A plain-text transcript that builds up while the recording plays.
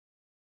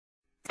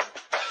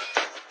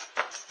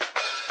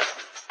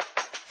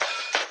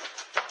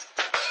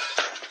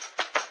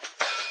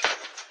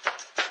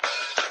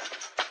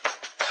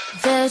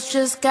There's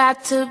just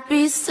got to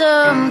be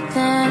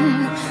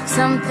something,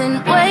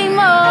 something way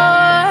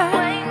more,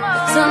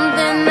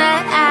 something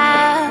that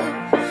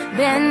I've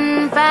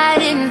been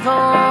fighting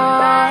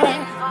for.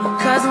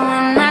 'Cause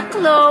when I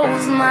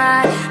close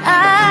my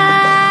eyes,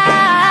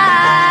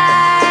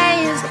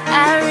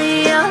 I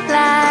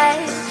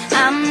realize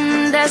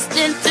I'm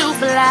destined to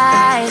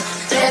fly.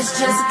 There's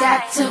just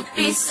got to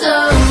be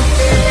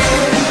something.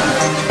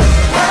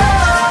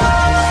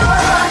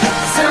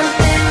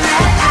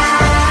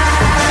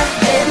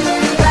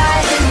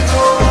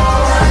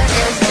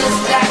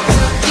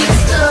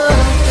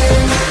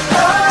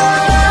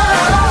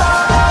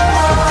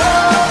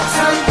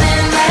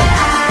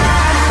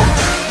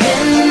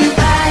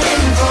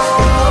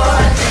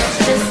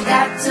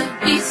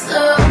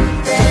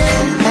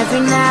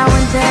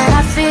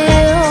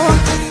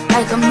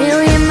 A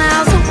million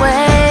miles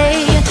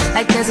away,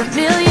 like there's a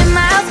million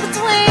miles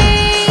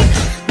between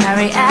my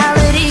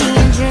reality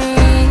and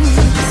dreams.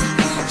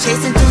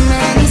 Chasing too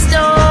many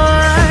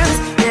storms,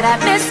 did I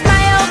miss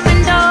my open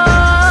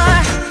door?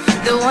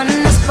 The one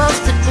that's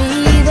supposed to be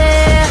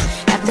there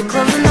after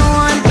closing the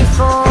one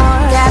before.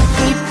 Got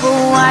people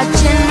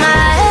watching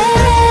my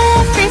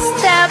every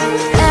step,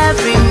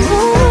 every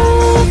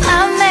move I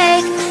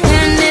make,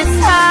 and it's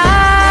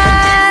hard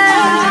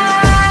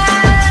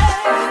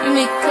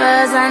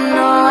because I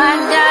know I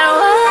got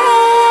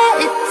what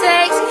it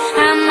takes.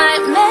 I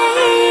might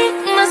make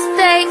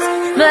mistakes,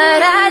 but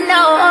I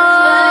know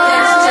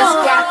there's just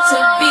got to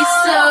be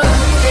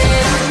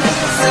something,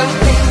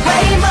 something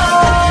way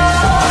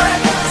more,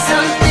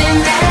 something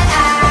that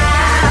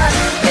I've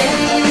been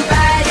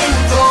fighting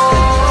for.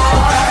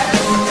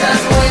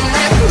 'Cause when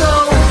I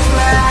close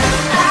my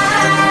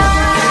eyes,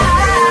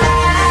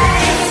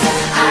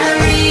 I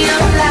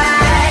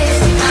realize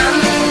I'm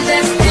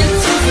destined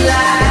to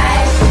fly.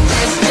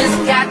 There's just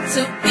got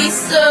to be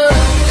something,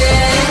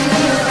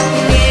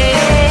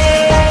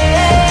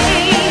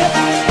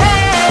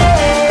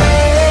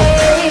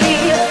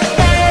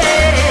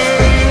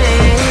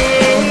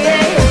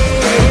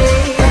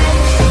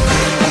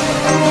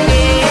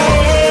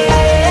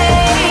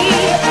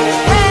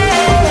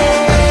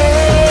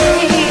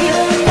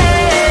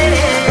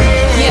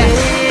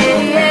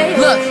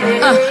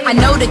 I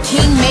know the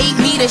king made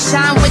me to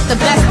shine with the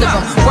best of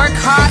them. Work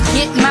hard,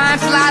 get mine,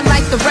 fly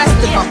like the rest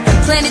of them.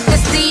 Planted the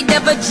seed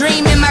of a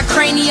dream in my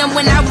cranium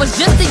when I was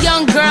just a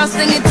young girl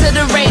singing to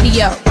the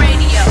radio.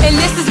 And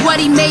this is what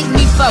he made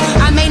me for.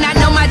 I may not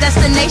know my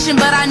destination,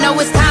 but I know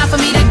it's time for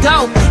me to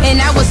go. And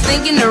I was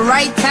thinking the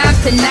right time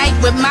tonight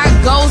with my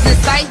goals in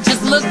sight.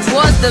 Just look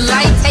towards the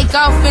light, take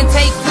off and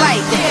take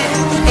flight.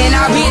 And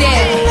I'll be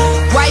there.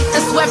 Wipe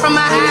the sweat from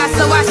my eyes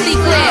so I see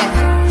clear.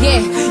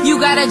 Yeah, you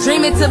gotta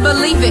dream it to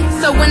believe it.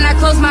 So when I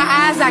close my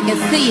eyes, I can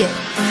see it.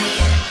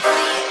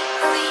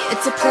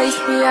 it's a place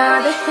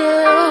beyond the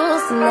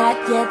hills, not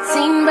yet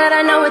seen, but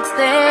I know it's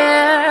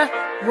there,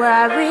 where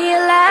I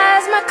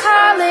realize my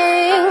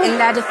calling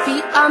and I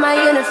defeat all my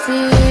inner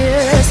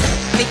fears.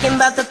 Thinking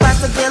about the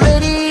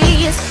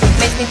possibilities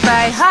makes me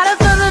fight harder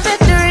for the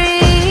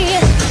victory,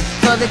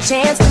 for the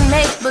chance to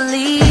make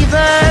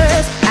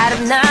believers out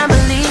of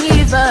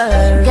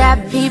non-believers. Got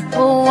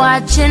people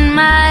watching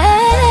my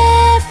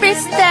every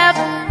step,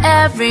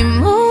 every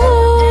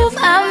move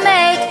I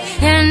make,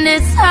 and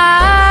it's hard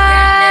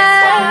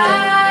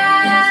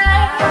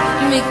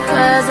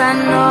because I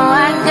know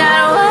I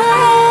got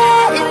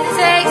what it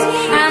takes.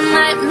 I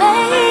might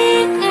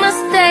make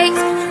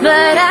mistakes,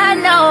 but I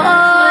know,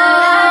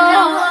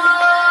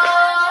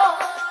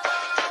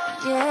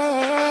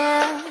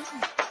 yeah,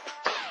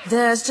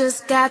 there's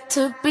just got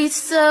to be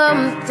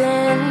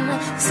something,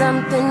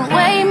 something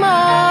way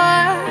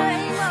more,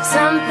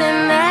 something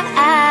that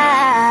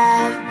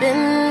I've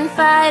been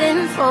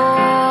fighting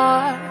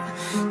for.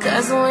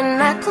 'Cause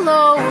when I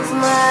close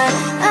my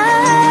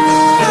eyes,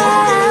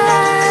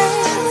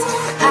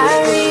 I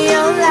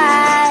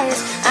realize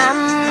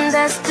I'm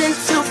destined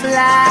to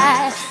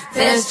fly.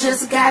 There's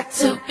just got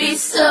to be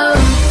something.